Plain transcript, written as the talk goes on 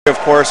of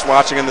course,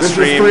 watching in the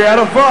stream. 3 out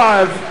of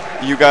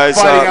 5. You guys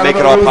make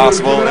it all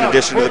possible, in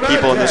addition to the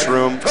people in this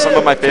room. Some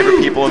of my favorite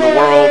people in the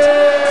world.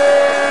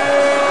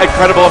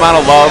 Incredible amount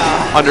of love,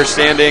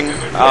 understanding.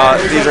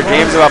 These are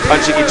games about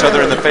punching each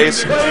other in the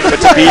face,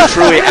 but to be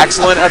truly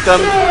excellent at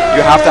them,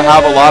 you have to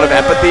have a lot of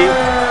empathy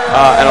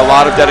and a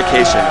lot of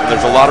dedication. And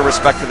there's a lot of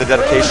respect for the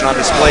dedication on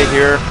display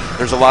here.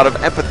 There's a lot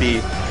of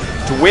empathy.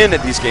 To win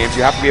at these games,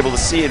 you have to be able to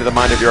see into the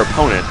mind of your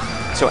opponent.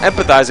 So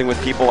empathizing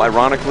with people,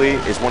 ironically,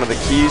 is one of the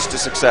keys to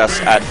success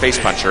at Face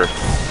Puncher.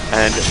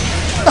 And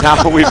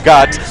now we've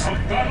got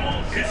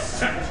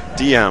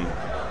DM,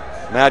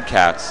 Mad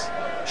Catz,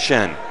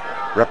 Xian,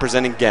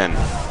 representing Gen,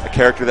 a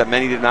character that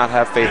many did not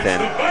have faith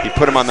in. He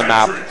put him on the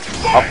map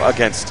up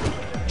against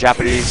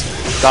Japanese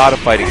god of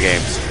fighting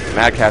games,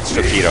 Mad Catz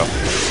Tokido.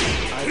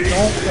 I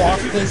don't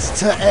want this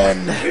to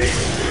end.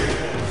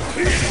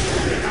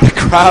 The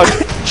crowd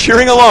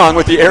cheering along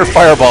with the air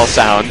fireball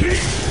sound.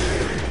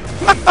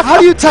 How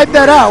do you type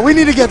that out? We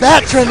need to get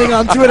that trending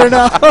on Twitter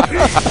now.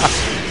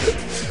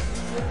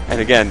 And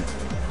again,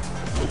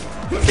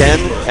 Gen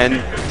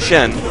and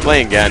Xian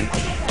playing Gen.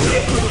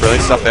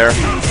 Brilliant stuff there.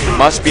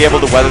 Must be able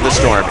to weather the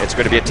storm. It's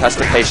going to be a test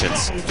of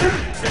patience.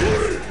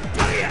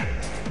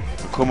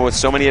 Akuma with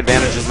so many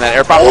advantages in that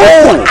air bomb.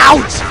 Oh,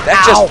 ouch!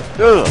 That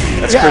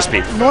that's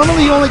crispy.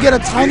 Normally you only get a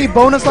tiny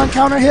bonus on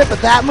counter hit,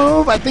 but that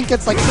move, I think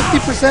it's like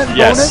 50% bonus.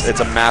 Yes, it's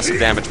a massive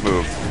damage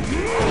move.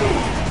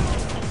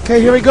 Okay,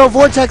 here we go,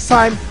 Vortex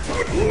time.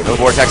 No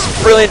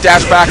Vortex, brilliant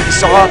dash back. You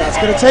saw. That's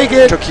gonna take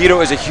it.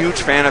 Tokido is a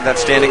huge fan of that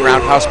standing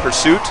roundhouse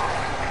pursuit.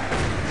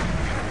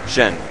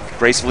 Xian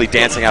gracefully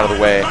dancing out of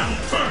the way,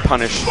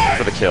 punish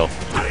for the kill.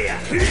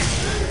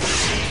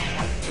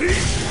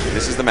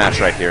 This is the match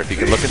right here. If you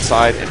can look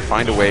inside and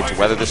find a way to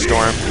weather the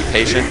storm, be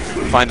patient,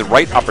 find the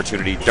right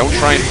opportunity, don't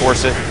try and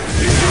force it.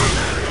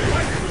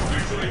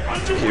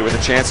 Tokido with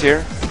a chance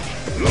here,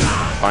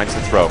 finds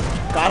the throw.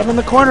 Got him in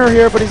the corner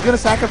here, but he's gonna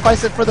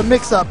sacrifice it for the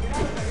mix-up.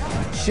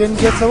 Xian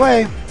gets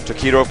away.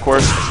 Tokido, of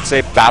course, I should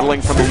say,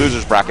 battling from the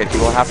loser's bracket. He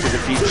will have to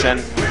defeat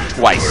Xian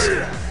twice.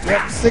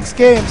 Yep, 6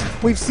 games.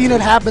 We've seen it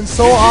happen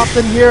so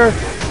often here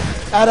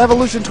at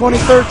Evolution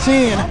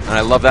 2013. And I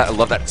love that. I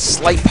love that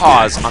slight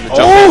pause on the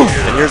jump in.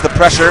 And here's the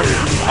pressure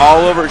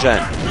all over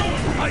Xian.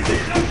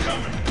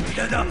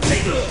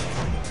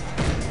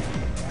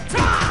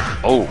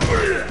 Oh,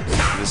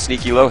 the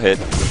sneaky low hit.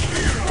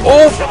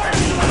 Oh!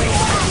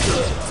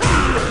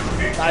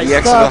 Nice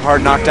EX stuff. with a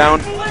hard knockdown,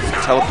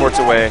 teleports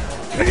away.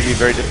 That can be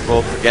very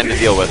difficult, again, to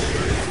deal with.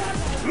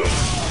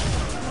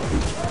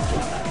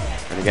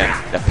 And again,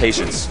 that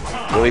patience.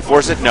 Will he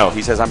force it? No.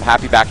 He says, I'm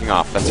happy backing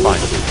off. That's fine.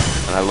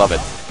 And I love it.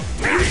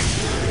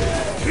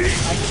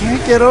 I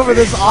can't get over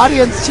this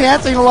audience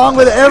chanting along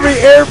with every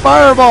air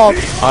fireball.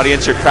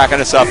 Audience, you're cracking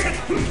us up.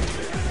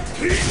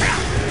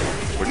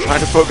 We're trying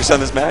to focus on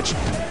this match.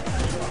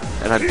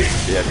 And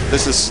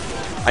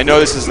I know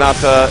this is not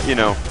the,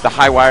 the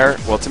high wire.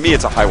 Well, to me,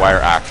 it's a high wire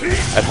act.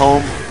 At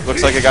home,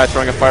 looks like a guy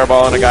throwing a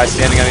fireball and a guy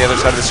standing on the other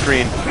side of the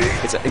screen.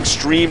 It's an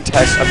extreme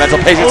test of mental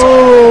patience.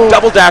 Oh.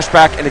 Double dash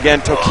back, and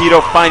again,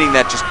 Tokido finding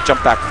that just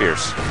jump back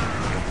fierce.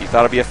 You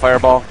thought it'd be a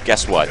fireball?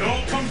 Guess what?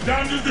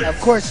 Of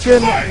course,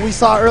 Xian, we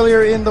saw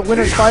earlier in the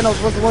winners finals,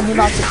 was the one who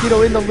knocked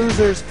Tokido in the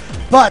losers.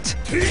 But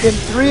in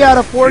 3 out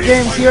of 4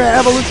 games here at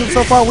Evolution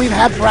so far, we've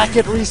had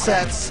bracket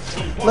resets.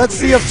 Let's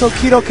see if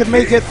Tokido can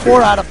make it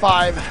 4 out of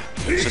 5.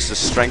 It's just a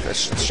strength that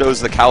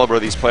shows the caliber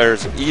of these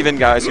players. Even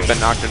guys who've been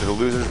knocked into the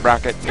losers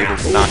bracket, able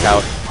to knock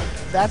out.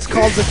 That's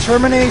called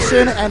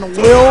determination and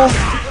will,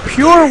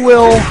 pure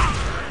will.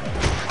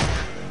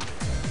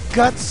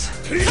 Guts,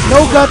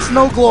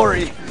 no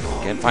glory.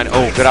 Again,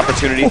 good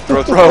opportunity,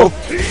 throw,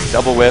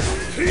 double whiff.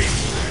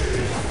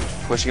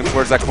 Pushing him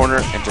towards that corner,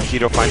 and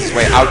Tokido finds his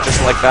way out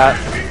just like that.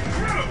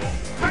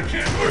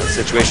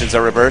 Situations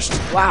are reversed.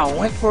 Wow,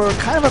 went for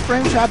kind of a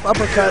frame trap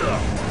uppercut.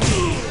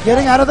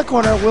 Getting out of the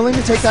corner, willing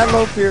to take that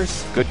low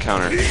fierce. Good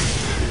counter.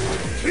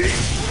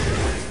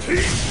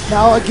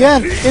 Now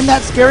again, in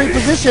that scary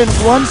position,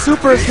 one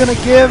super is going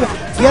to give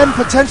Gen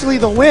potentially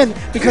the win,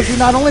 because he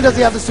not only does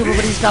he have the super,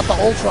 but he's got the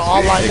ultra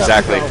all lined up.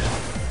 Exactly.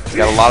 He's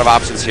got a lot of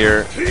options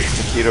here.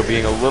 Tokido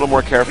being a little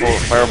more careful.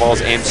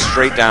 Fireball's aimed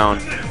straight down.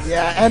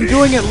 Yeah, and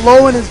doing it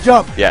low in his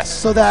jump. Yes.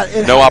 So that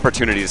it no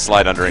opportunity to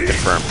slide under and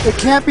confirm. It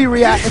can't be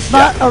it's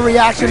not a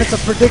reaction, it's a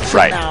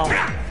prediction now.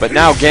 But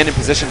now again in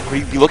position, are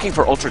you looking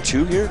for Ultra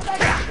 2 here?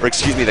 Or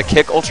excuse me, the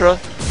kick Ultra?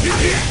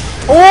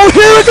 Oh,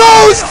 here it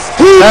goes!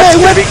 He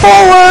went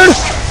forward!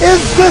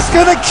 Is this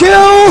gonna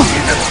kill?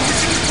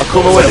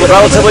 Akuma with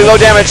relatively low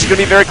damage, he's gonna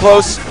be very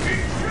close.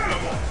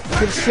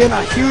 Gives Xian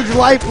a huge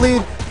life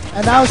lead.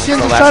 And now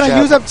Xian's just trying to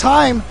use up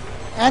time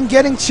and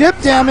getting chip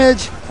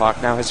damage.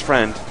 Clock now his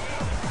friend.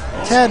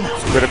 10.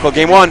 Critical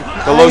game 1.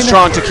 The low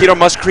strong Tokido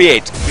must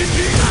create.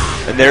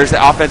 And there's the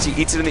offense. He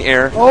eats it in the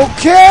air.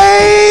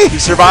 Okay. He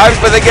survives,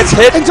 but then gets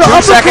hit. Into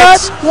 2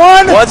 seconds.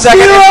 1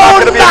 second. It's not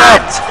going to be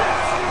enough.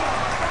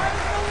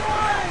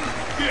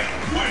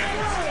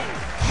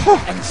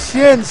 And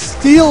Xian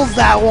steals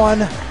that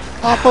one.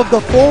 off of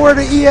the forward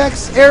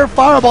EX air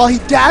fireball. He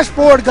dashed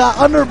forward, got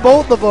under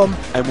both of them.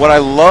 And what I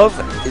love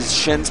is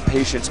Xian's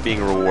patience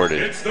being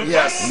rewarded.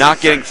 Yes. Not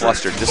getting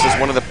flustered. This is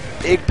one of the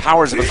big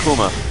powers of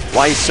Akuma.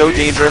 Why he's so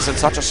dangerous and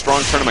such a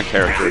strong tournament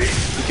character.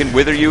 He can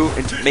wither you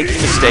into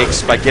making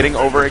mistakes by getting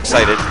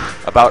overexcited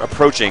about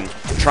approaching,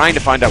 trying to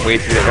find that way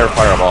through the air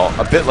fireball.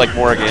 A bit like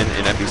Morrigan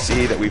in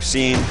MBC that we've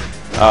seen.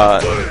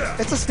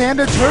 It's a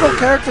standard turtle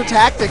character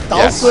tactic.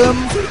 Yes.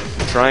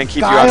 Dhalsim, Try and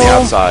keep Guile. you on the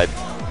outside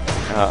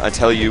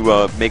until you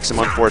make some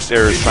unforced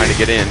errors trying to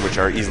get in, which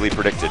are easily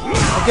predicted.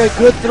 Okay,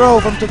 good throw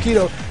from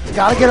Tokido. He's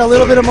got to get a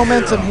little bit of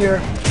momentum here.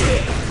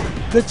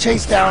 Good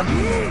chase down.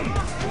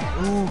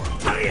 Ooh.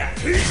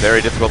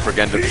 Very difficult for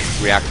Gen to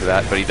react to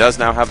that, but he does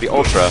now have the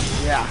Ultra.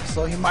 Yeah,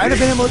 so he might have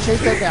been able to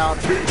chase that down.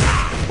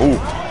 Ooh.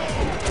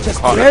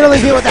 Just barely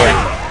hit with that.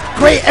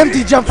 Great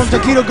empty jump from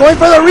Tokido, going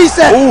for the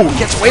reset. Ooh,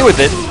 gets away with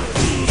it.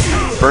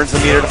 Burns the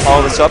meter to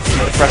follow this up,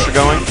 keep the pressure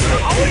going.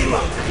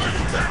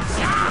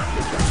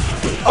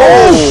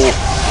 Oh!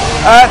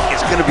 That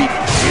is going to be...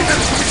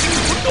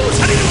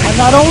 And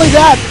not only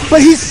that,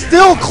 but he's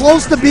still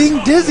close to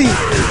being dizzy.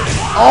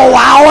 Oh,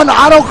 wow, an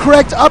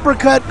autocorrect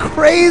uppercut.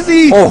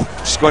 Crazy. Oh,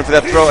 just going for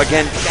that throw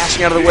again,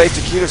 dashing out of the way.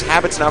 Tokido's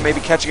habits now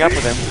maybe catching up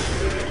with him.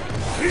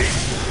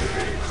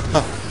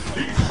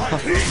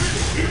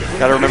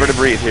 Gotta remember to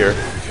breathe here.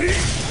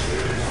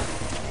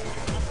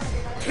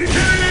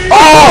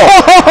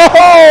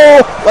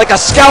 Oh! Like a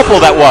scalpel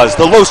that was.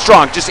 The low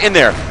strong, just in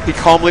there. He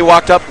calmly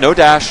walked up, no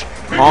dash,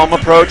 calm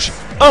approach.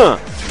 No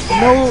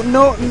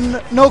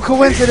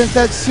coincidence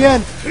that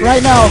Xian,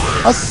 right now,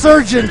 a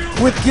surgeon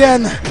with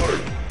Gen.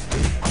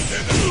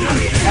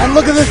 And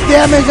look at this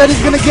damage that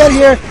he's going to get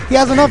here. He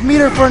has enough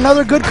meter for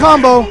another good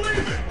combo,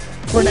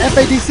 for an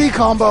FADC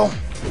combo.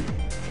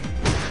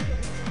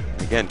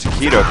 Again,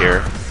 Tokido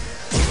here.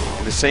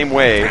 In the same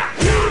way,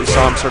 we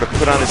saw him sort of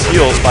put on his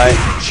heels by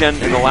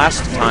Xian in the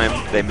last time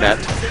they met.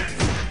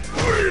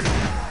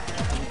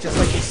 Just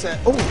like he said.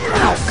 Oh,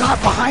 wow, got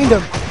behind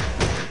him.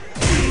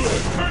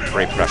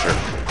 Great pressure.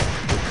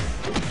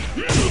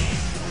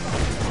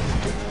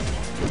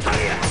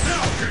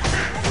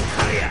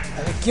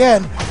 And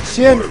again,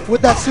 Xian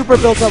with that super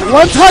built up.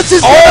 One touch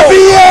is going to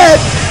be it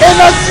in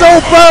the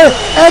super,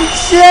 and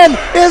Xian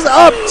is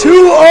up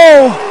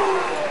 2-0.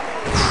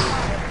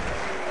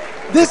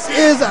 This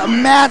is a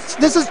match.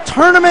 This is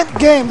tournament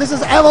game. This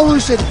is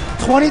Evolution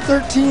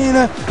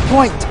 2013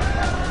 point.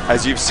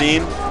 As you've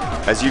seen,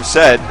 as you've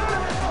said,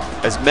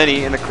 as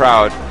many in the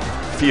crowd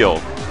feel,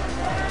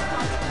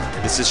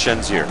 this is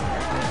Xian's year.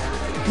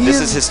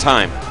 This is his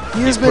time.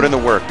 He's put in the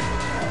work.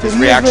 His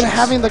reactions. He's been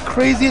having the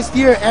craziest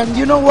year, and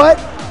you know what?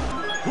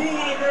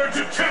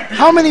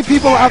 How many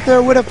people out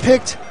there would have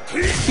picked,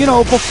 you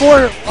know,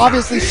 before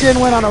obviously Xian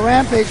went on a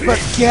rampage, but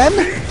Gen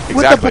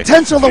with the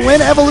potential to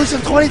win Evolution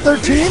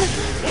 2013?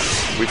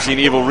 We've seen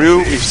Evil Ryu,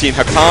 we've seen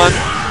Hakan,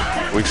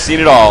 we've seen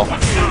it all.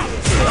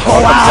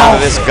 Oh, Comes down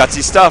to this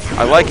gutsy stuff.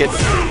 I like it.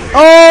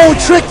 Oh,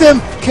 tricked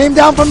him. Came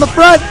down from the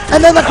front,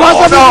 and then the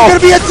cross-up is going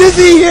to be a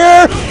dizzy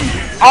here.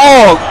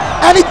 Oh!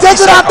 And he does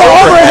it off the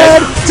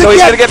overhead. So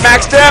he's going to get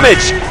max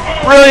damage.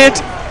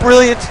 Brilliant,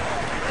 brilliant,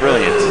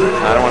 brilliant.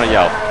 I don't want to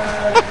yell.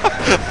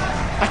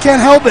 I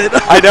can't help it.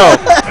 I know.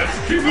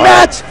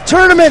 Match,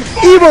 tournament,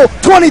 EVO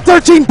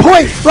 2013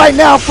 point right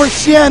now for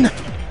Xian.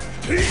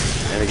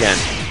 And again,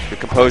 the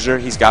composure,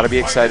 he's got to be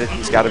excited.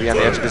 He's got to be on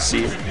the edge of his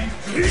seat.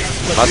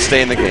 Must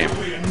stay in the game.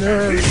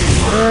 Nerves.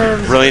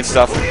 Brilliant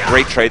stuff.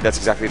 Great trade. That's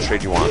exactly the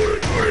trade you want.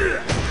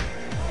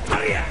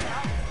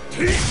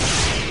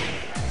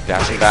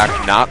 Dashing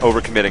back, not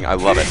overcommitting. I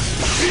love it.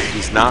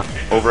 He's not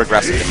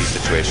over-aggressive in these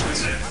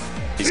situations.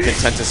 He's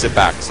content to sit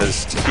back.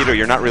 Says, Tokido,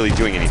 you're not really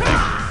doing anything.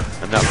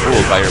 I'm not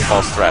fooled by your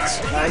false threats.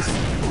 Nice.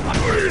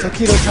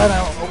 Tokido trying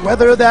to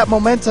weather that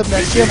momentum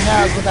that Xian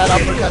has with that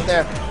uppercut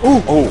there.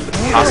 Ooh. Oh,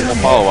 possible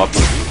follow-up.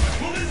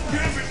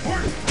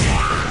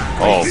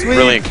 Oh, Sweet.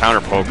 Brilliant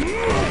counter poke.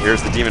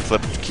 Here's the demon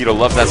flip. Tokido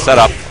loves that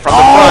setup from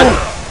the front.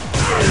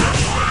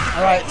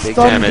 All right, Big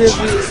stun damage.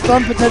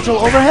 stun potential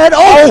overhead.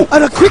 Oh,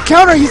 and a quick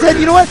counter. He said,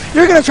 you know what?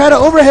 You're going to try to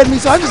overhead me,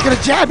 so I'm just going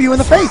to jab you in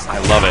the face. I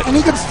love it. And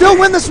he can still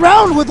win this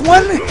round with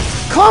one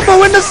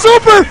combo in the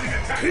super.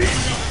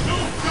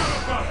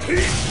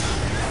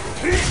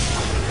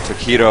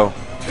 Tokido.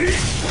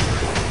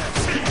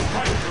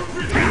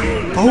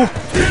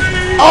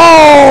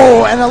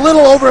 Oh, and a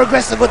little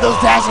over-aggressive with those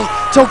dashes.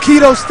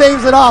 Tokido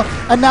staves it off,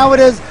 and now it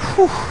is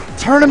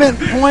tournament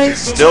point.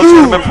 Still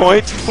tournament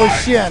point for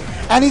Xian.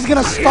 And he's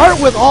going to start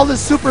with all this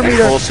super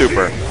meter. Full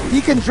super. He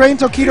can drain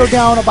Tokido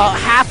down about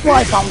half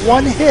life on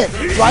one hit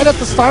right at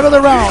the start of the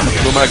round.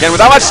 Akuma again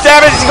without much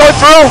damage. He's going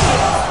through.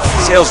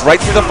 Sails right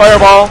through the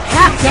fireball.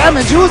 Half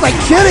damage. Who was like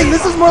kidding?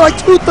 This is more like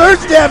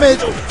 2/3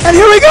 damage. And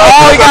here we go.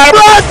 Oh, he got him.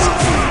 Front.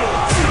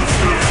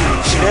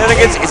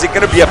 Shenanigans. Is it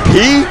going to be a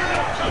P?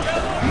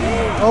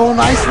 Oh,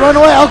 nice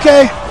runaway.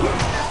 Okay.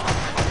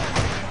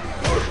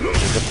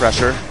 The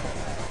pressure.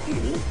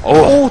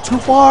 Oh, too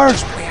far.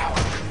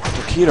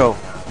 Tokido.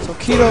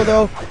 Tokido,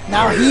 though,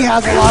 now he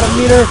has a lot of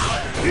meter.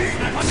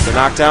 The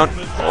knockdown.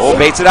 Oh,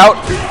 baits it out.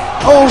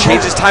 Oh,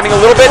 changes timing a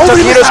little bit. Oh,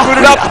 Tokido screwed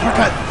it up.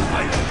 Uppercut.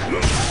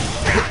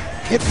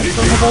 Hit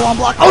confirmable on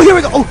block. Oh, here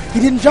we go. Oh, he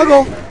didn't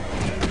juggle.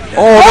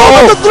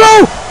 Oh, the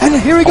throw!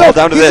 And here we go.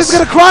 Down to He's just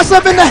going to cross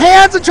up in the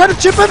hands and try to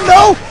chip him.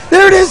 No!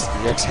 There it is.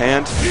 Next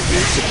hand.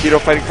 Tokido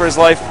fighting for his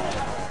life.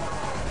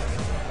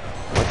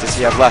 What does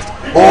he have left?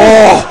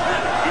 Oh!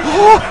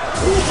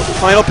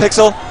 Final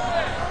pixel.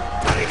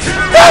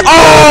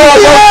 Oh!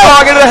 No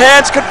dog into the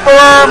hands.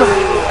 Confirm.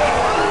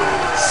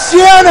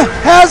 Xian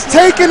has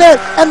taken it.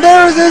 And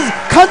there is his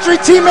country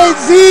teammate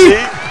Z.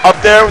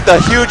 Up there with the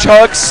huge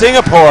hug.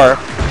 Singapore,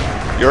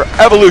 your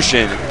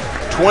Evolution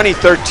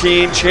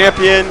 2013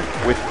 champion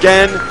with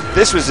Gen.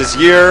 This was his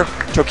year.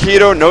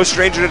 Tokido, no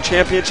stranger to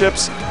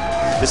championships.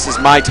 This is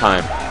my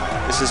time.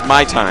 This is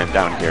my time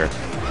down here.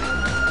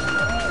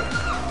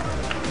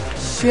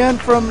 Xian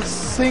from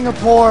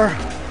Singapore.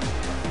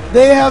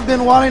 They have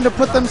been wanting to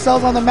put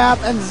themselves on the map,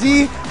 and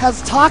Z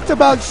has talked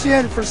about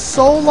Xian for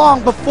so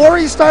long. Before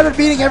he started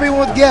beating everyone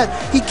with Gen,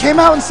 he came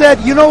out and said,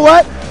 you know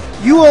what?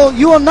 You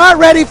are not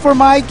ready for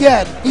my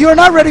Gen. You are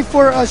not ready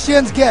for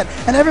Xian's Gen.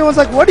 And everyone's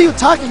like, what are you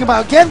talking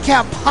about? Gen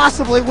can't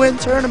possibly win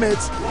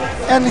tournaments.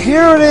 And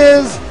here it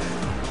is.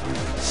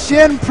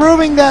 Xian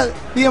proving that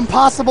the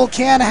impossible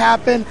can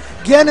happen.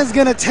 Gen is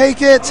going to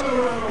take it.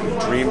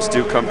 Dreams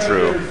do come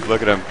true.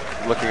 Look at him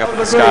looking up at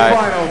the sky.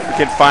 We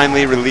can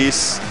finally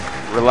release,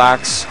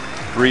 relax,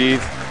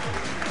 breathe,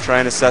 try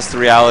and assess the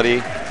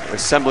reality. We're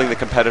assembling the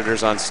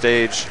competitors on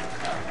stage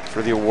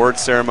for the award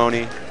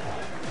ceremony.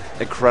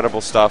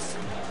 Incredible stuff.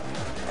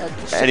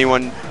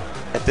 Anyone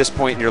at this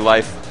point in your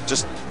life,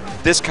 just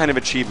this kind of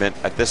achievement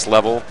at this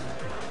level,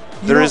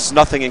 there is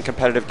nothing in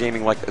competitive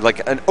gaming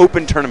like an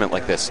open tournament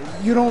like this.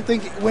 You don't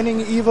think winning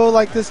EVO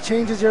like this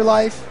changes your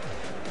life?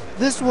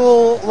 This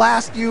will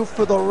last you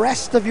for the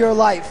rest of your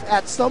life.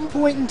 At some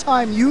point in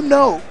time, you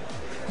know,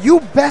 you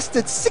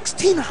bested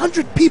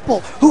 1,600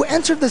 people who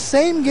entered the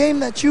same game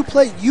that you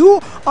played.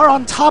 You are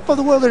on top of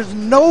the world. There's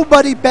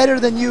nobody better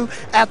than you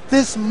at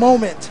this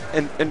moment.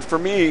 And for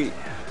me,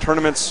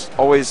 tournaments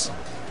always,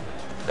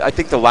 I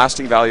think the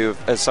lasting value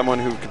as someone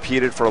who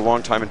competed for a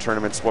long time in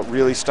tournaments, what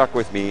really stuck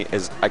with me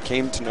is I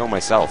came to know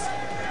myself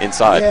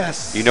inside.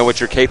 Yes. You know what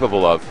you're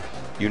capable of.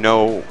 You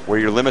know where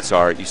your limits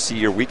are. You see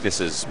your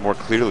weaknesses more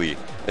clearly,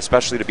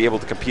 especially to be able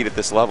to compete at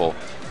this level.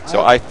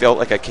 So I felt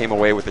like I came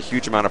away with a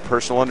huge amount of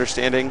personal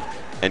understanding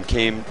and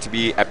came to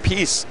be at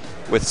peace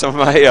with some of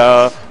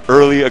my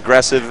early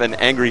aggressive and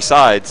angry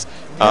sides.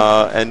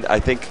 And I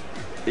think,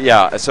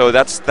 yeah, so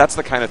that's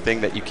the kind of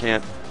thing that you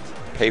can't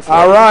pay for.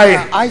 All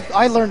right.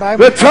 I learned I'm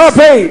the top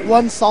 8.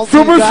 One salty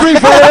Super guy. Street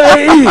Fighter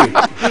AE.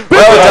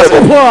 Well, it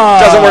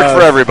doesn't work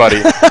for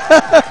everybody.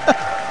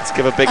 Let's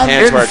give a big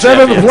hand to our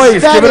champions. In 7th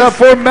place, give it up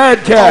for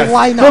Mad Cat. Oh,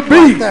 why not the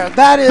beat. there?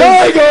 That is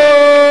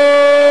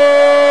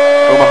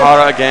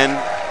Umahara again.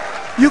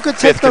 You could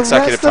take the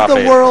rest of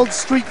the world's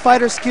Street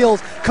Fighter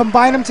skills,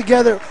 combine them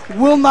together,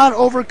 will not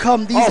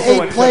overcome these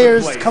also 8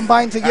 players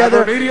combined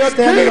together,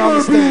 standing on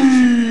the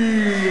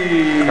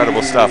stage.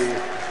 Incredible stuff.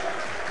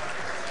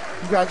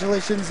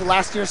 Congratulations,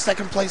 last year's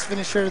 2nd place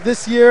finisher.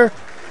 This year,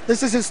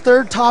 this is his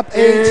 3rd top 8.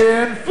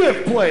 In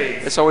 5th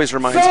place. This always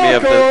reminds me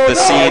of the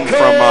scene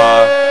from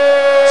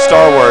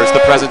Star Wars, the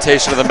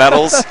presentation of the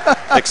medals,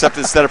 except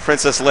instead of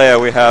Princess Leia,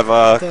 we have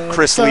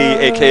Chris Lee,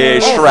 a.k.a.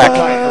 Shrek.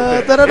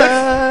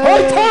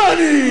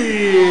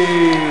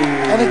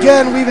 And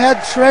again, we've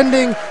had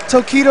trending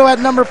Tokido at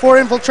number 4,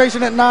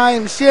 Infiltration at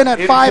 9, Xian at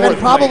 5, and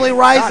probably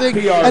rising,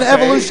 and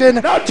Evolution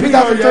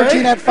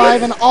 2013 at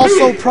 5, and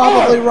also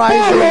probably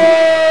rising.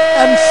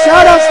 And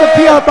shout-outs to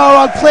PR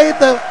Balrog, played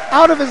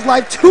out of his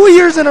life 2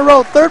 years in a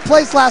row, 3rd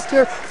place last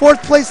year,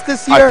 4th place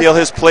this year. I feel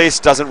his place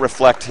doesn't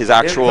reflect his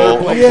actual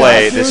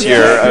play this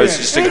year. It was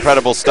just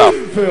incredible stuff.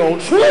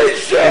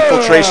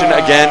 Infiltration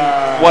again,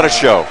 what a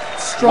show.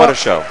 What a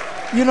show.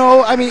 You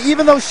know, I mean,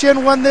 even though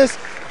Xian won this,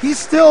 he's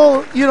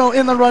still, you know,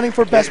 in the running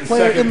for best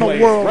player in the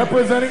world.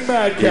 Representing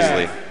Mad Cat,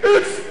 easily.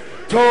 It's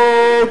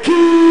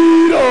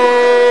Tokido.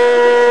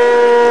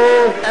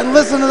 And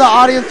listen to the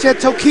audience chat.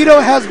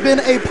 Tokido has been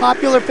a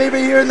popular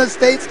favorite here in the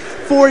States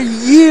for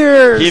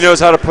years. He knows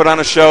how to put on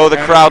a show. The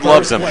crowd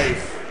loves him.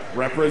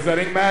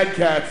 Representing Mad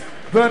Cats,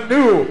 the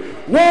new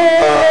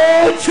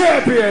world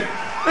champion,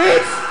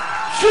 it's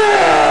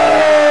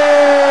Xian.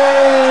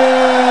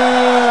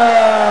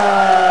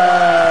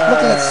 Look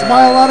at that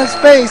smile on his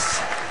face.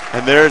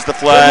 And there's the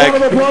flag.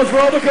 Round of applause for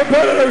all the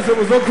competitors. It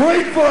was a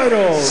great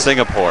final.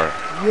 Singapore.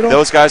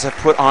 Those guys have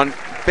put on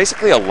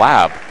basically a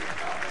lab.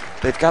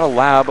 They've got a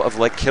lab of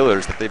like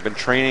killers that they've been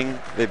training.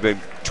 They've been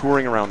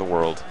touring around the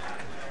world.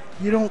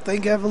 You don't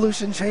think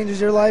Evolution changes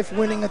your life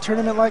winning a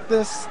tournament like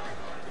this?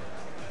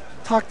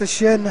 Talk to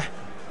Xian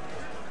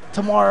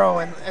tomorrow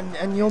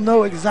and you'll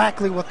know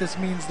exactly what this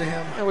means to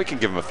him. Yeah, we can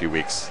give him a few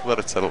weeks. Let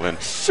it settle in.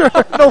 Sure,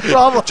 no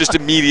problem. Just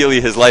immediately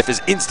his life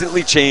is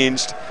instantly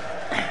changed.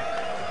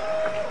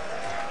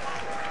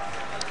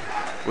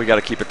 We got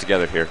to keep it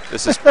together here.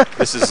 This is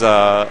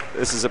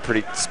a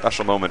pretty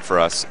special moment for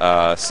us,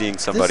 seeing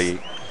somebody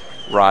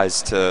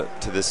rise to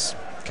this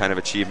kind of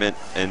achievement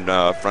in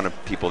front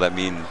of people that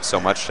mean so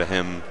much to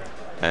him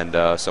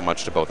and so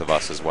much to both of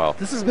us as well.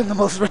 This has been the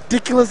most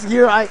ridiculous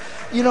year.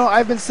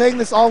 I've been saying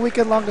this all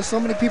weekend long to so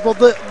many people.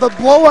 The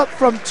blow up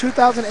from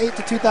 2008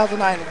 to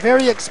 2009,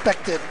 very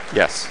expected.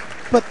 Yes.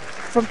 But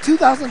from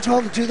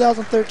 2012 to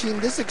 2013,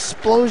 this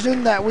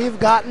explosion that we've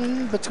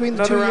gotten between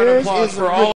the 2 years is